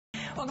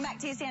Welcome back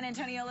to San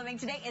Antonio Living.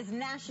 Today is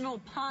National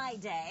Pie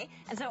Day,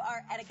 and so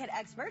our etiquette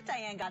expert,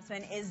 Diane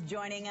Gottsman, is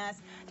joining us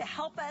to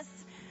help us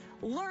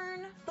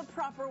learn the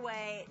proper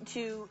way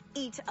to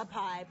eat a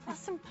pie, plus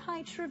some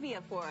pie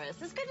trivia for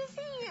us. It's good to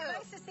see you.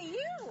 Nice to see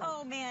you.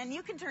 Oh, man,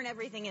 you can turn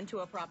everything into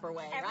a proper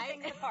way,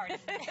 Everything's right? a party.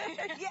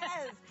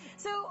 Yes.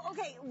 So,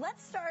 okay,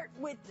 let's start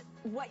with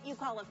what you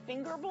call a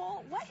finger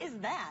bowl. What is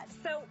that?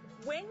 So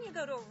when you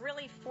go to a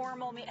really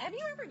formal meeting, have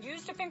you ever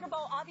used a finger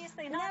bowl?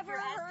 Obviously not. Never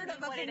heard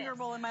of a finger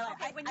bowl in my life.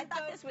 Okay, I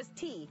thought this was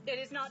tea. It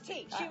is not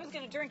tea. She was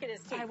going to drink it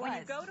as tea. When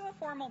you go to a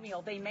formal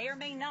meal, they may or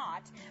may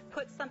not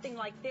put something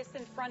like this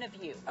in front of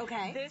you.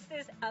 Okay. This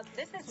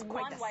is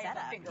one way of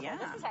a finger bowl. Yeah.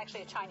 This is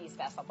actually a Chinese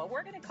vessel, but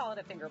we're going to call it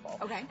a finger bowl.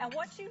 Okay. And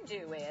what you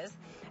do is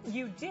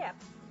you dip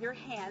your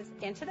hands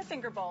into the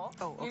finger bowl.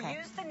 Oh, okay. You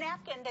use the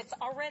napkin that's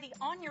already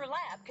on your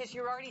lap because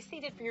you're already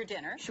seated for your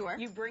dinner. Sure.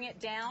 You bring it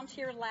down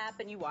to your lap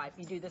and you wipe.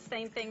 You do the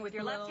same thing with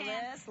your left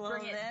hand.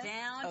 Bring it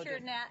down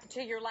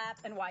to your lap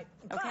and wipe.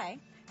 Okay.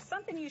 But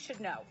something you should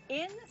know.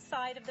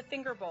 Inside of the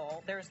finger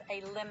bowl, there's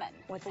a lemon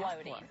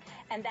floating.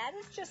 And that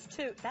is just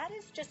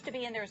to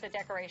be in there as a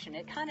decoration.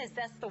 It kind of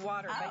zests the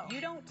water, but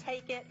you don't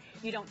take it,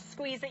 you don't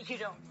squeeze it, you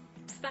don't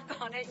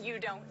suck on it, you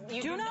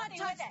do not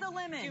touch the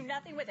lemon. Do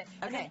nothing with it.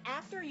 Okay. And then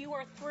after you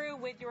are through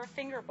with your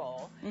finger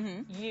bowl,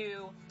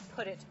 you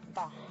put it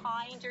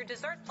behind your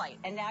dessert plate.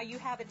 And now you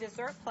have a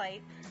dessert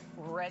plate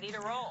ready to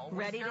roll.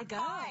 Ready to go.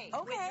 Pie,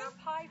 okay. With your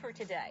pie for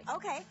today.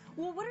 Okay.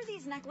 Well, what are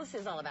these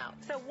necklaces all about?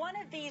 So one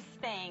of these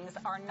things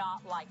are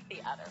not like the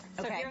other.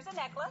 So here's a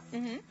necklace.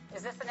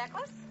 Is this a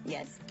necklace?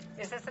 Yes.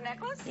 Is this a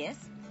necklace? Yes.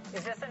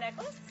 Is this a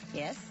necklace?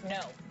 Yes.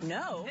 No.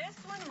 No. This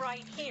one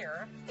right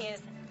here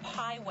is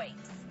pie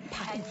weights.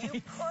 And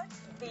you put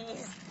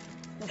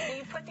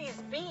these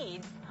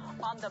beads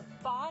on the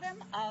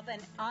bottom of an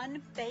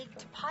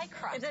unbaked pie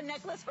crust. It's a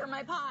necklace for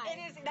my pie.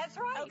 It is. That's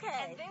right. Okay.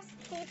 And this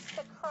keeps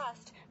the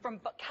crust from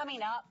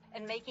coming up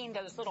and making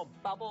those little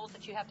bubbles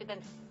that you have to then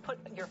put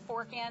your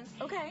fork in.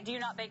 Okay. Do you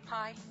not bake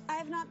pie? I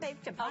have not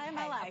baked a pie in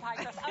my life. A pie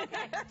crust.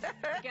 Okay.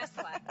 Guess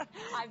what?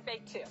 I've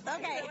baked too.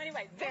 Okay. So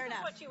anyway, Fair this enough.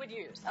 is what you would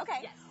use. Okay.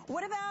 Yes.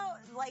 What about,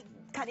 like,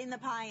 cutting the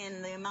pie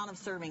and the amount of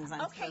servings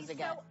I'm supposed to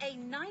get? Okay, so a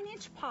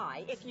 9-inch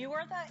pie, if you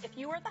are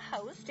the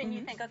host and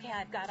you think, okay,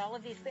 I've got all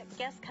of these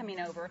guests coming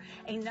over,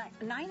 a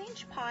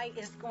 9-inch pie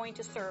is going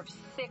to serve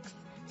 6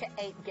 to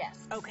 8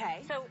 guests.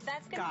 Okay. So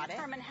that's going to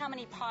determine how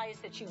many pies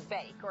that you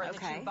bake or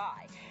that you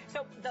buy.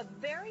 So the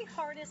very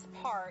hardest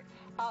part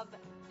of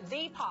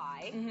the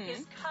pie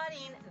is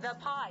cutting the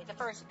pie, the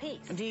first piece.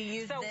 Do you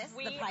use the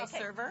pie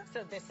server?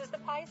 So this is the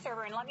pie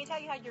server, and let me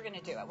tell you how you're going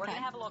to do it. We're going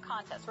to have a little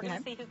contest. We're going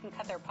to see who can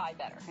cut their pie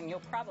better, and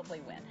you'll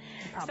probably win.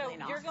 Probably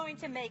not. You're going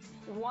to make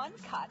one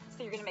cut,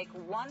 so you're going to make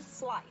one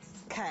slice.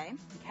 Okay.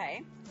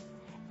 Okay.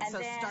 And so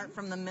then, start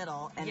from the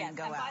middle and then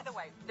go out. By the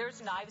way,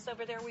 there's knives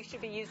over there we should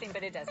be using,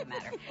 but it doesn't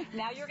matter.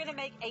 Now you're going to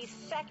make a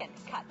second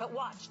cut, but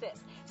watch this.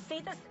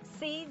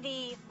 See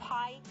the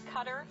pie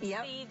cutter?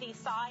 Yep. See the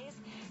size?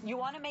 You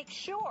want to make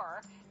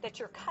sure that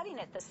you're cutting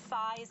it the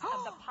size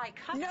of the pie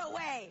cutter. No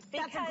way.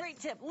 That's a great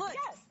tip. Look,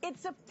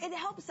 it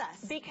helps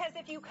us. Because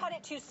if you cut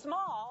it too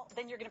small,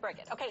 then you're going to break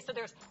it. Okay, so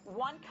there's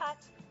one cut,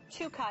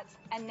 2 cuts,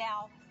 and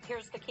now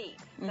here's the key,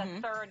 the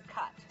third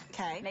cut.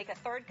 Okay. Make a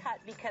third cut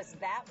because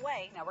that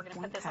way, now we're going to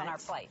put this on our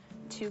plate.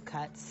 2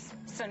 cuts.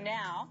 So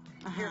now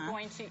you're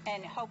going to,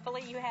 and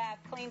hopefully you have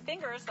clean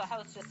fingers, the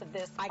hostess of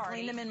this party. I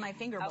clean them in my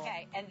finger bowl.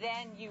 Okay, and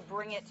then you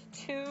bring it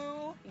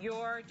to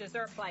your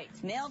dessert plate.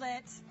 Nailed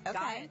it. Okay.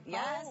 Got it?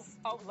 Yes.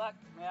 Oh, look.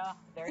 Yeah,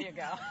 there you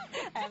go.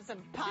 I have some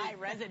pie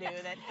residue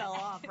that fell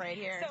off right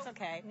here. So it's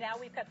okay. Now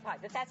we've cut the pie,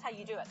 but that's how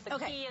you do it.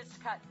 The key is to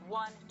cut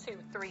 1, 2,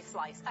 3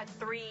 slices,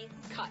 3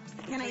 cuts.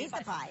 Can I eat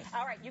the pie?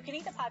 All right, you can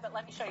eat the pie, but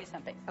let me show you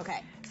something.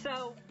 Okay.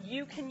 So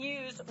you can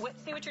use,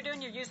 see what you're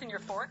doing? You're using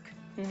your fork.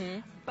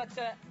 But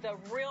the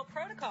real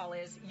protocol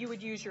is you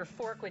would use your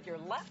fork with your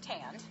left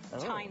hand,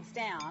 tines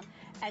down,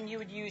 and you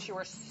would use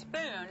your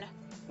spoon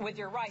with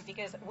your right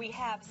because we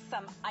have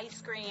some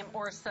ice cream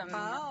or some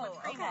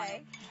whipped cream on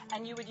it.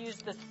 And you would use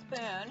the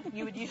spoon,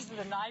 you would use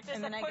the knife as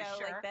a pusher, and then I go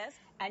like this,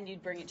 and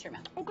you'd bring it to your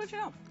mouth. Oh, good to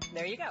know.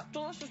 There you go.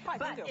 Delicious pie.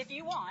 But if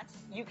you want,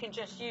 you can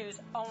just use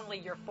only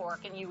your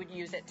fork, and you would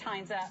use it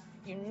tines up.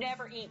 You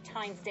never eat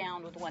tines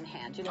down with one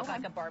hand. You look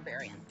like a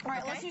barbarian. All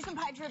right, let's do some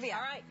pie trivia.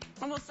 All right.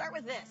 And we'll start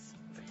with this.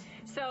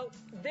 So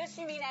this,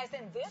 you mean as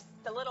in this,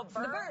 the little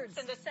birds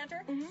in the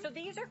center? So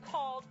these are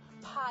called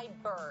pie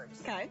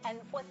birds. Okay. And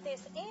what this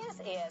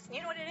is,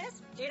 you know what it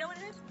is? Do you know what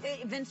it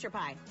is? Adventure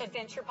pie.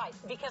 Adventure pie.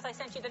 Because I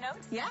sent you the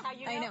notes? Yeah, How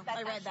you know? I know. That's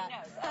I read how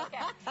that. she knows.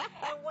 Okay.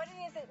 And what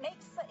it is,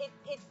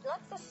 it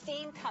lets the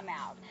steam come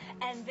out,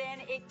 and then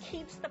it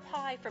keeps the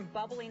pie from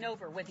bubbling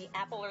over with the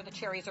apple or the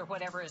cherries or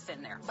whatever is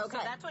in there. Okay.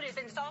 So that's what it is.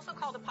 And it's also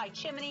called a pie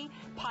chimney,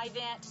 pie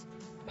vent,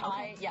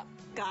 pie. Okay. Yep.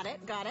 Got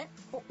it. Got it.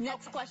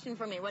 Next question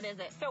for me. What is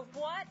it? So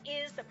what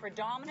is the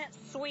predominant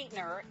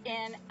sweetener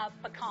in a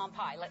pecan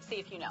pie? Let's see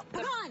if you know.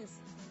 Pecans.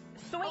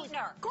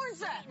 Sweetener. Corn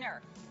syrup.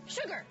 Sweetener.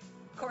 Sugar.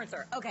 Corn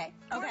syrup. Okay.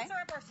 Corn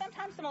syrup or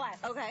sometimes some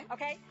molasses. Okay.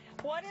 Okay.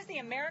 What is the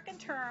American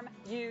term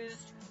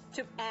used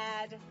to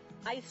add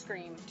ice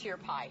cream to your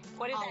pie.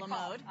 What is A that la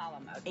called? mode. A la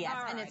mode. Yes,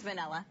 All and right. it's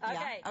vanilla. Okay.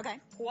 Yeah. Okay.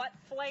 What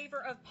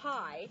flavor of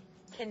pie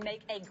can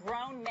make a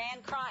grown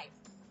man cry?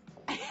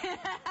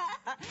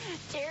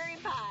 Cherry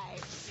pie.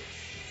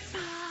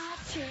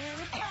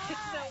 Cherry pie.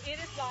 So it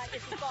is like,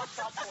 it's a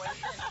softball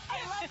poison. I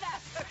love that.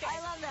 Okay. I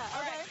love that.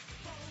 All Okay. right.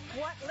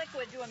 What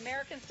liquid do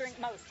Americans drink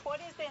most? What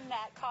is in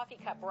that coffee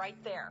cup right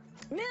there?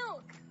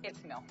 Milk.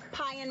 It's milk.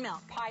 Pie and milk.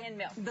 Pie and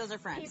milk. Those are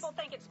friends. People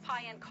think it's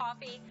pie and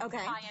coffee. Okay.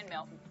 Pie and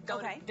milk go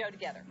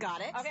together.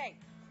 Got it. Okay.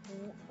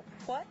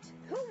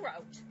 Who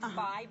wrote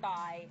Bye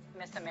Bye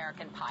Miss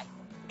American Pie?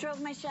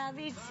 Drove my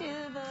Chevy to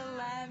the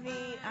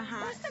levee.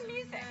 Where's the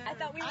music? I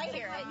thought we were I gonna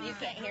hear have it. You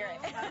music. can't hear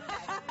it.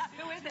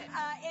 Who is it?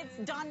 It's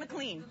Don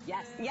McLean.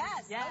 Yes.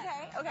 Yes. Yes.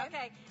 Okay.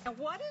 Okay. And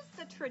what is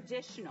the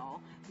traditional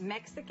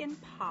Mexican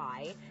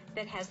pie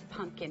that has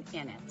pumpkin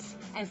in it?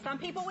 And some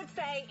people would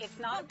say it's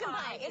not Pumpkin a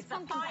pie. pie. It's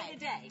pumpkin a pie pie.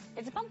 today.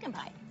 It's a pumpkin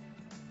pie.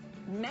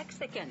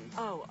 Mexican.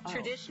 Oh.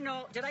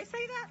 Traditional. Did I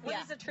say that? What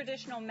Yeah. is a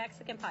traditional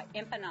Mexican pie?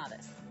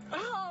 Empanadas.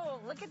 Oh,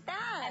 look at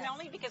that. And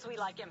only because we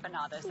like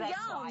empanadas. That's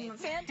why. Yum.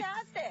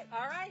 Fantastic.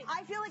 All right.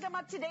 I feel like I'm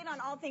up to date on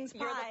all things pie.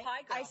 You're the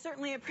pie girl. I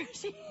certainly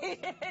appreciate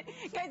it.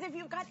 Guys, if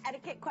you've got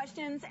etiquette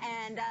questions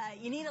and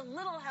you need a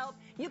little help,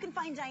 you can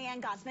find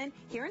Diane Gottsman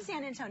here in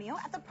San Antonio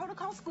at the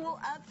Protocol School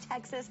of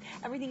Texas.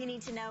 Everything you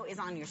need to know is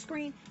on your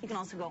screen. You can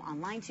also go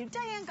online to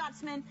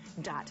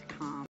dianegottsman.com.